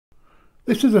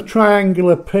This is a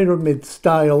triangular pyramid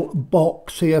style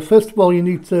box here. First of all, you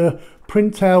need to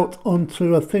print out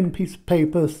onto a thin piece of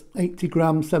paper, 80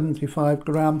 gram, 75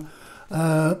 gram,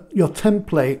 your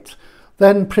template.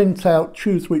 Then print out,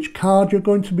 choose which card you're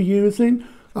going to be using.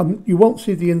 You won't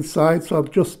see the inside, so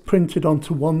I've just printed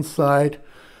onto one side.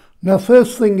 Now,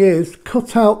 first thing is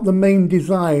cut out the main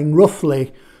design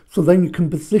roughly, so then you can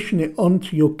position it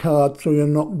onto your card so you're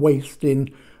not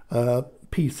wasting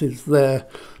pieces there.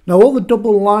 Now all the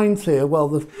double lines here, well,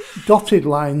 the dotted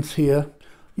lines here,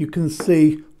 you can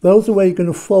see those are where you're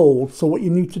going to fold. So what you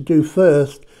need to do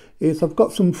first is, I've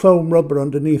got some foam rubber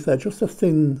underneath there, just a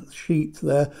thin sheet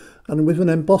there, and with an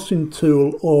embossing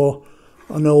tool or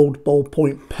an old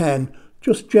ballpoint pen,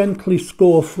 just gently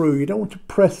score through. You don't want to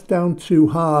press down too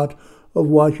hard,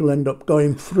 otherwise you'll end up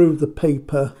going through the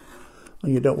paper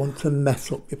and you don't want to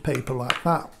mess up your paper like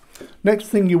that. Next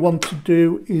thing you want to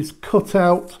do is cut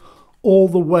out all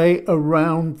the way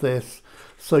around this,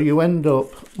 so you end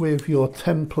up with your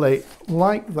template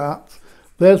like that.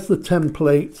 There's the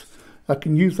template. I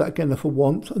can use that again if I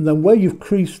want, and then where you've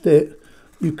creased it,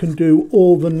 you can do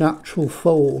all the natural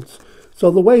folds.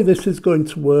 So the way this is going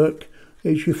to work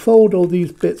is you fold all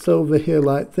these bits over here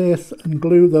like this and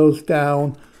glue those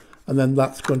down, and then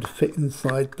that's going to fit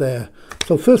inside there.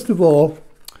 So first of all,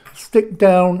 stick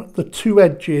down the two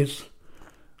edges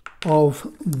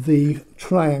of the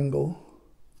triangle.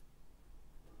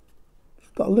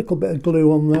 Just got a little bit of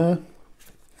glue on there,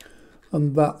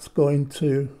 and that's going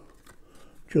to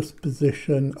just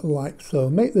position like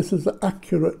so. Make this as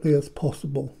accurately as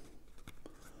possible.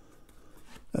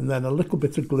 And then a little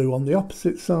bit of glue on the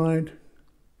opposite side.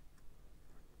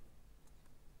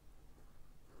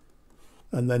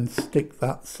 And then stick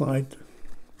that side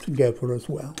together as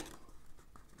well.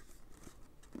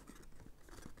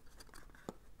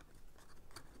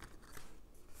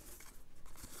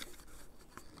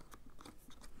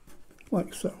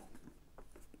 Like so.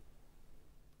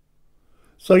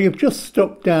 So you've just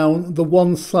stuck down the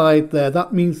one side there.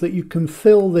 That means that you can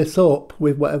fill this up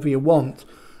with whatever you want.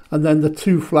 And then the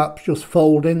two flaps just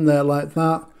fold in there like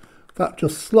that. That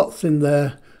just slots in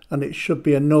there, and it should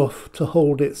be enough to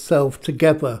hold itself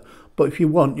together. But if you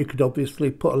want, you could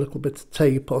obviously put a little bit of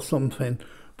tape or something.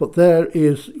 But there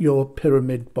is your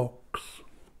pyramid box.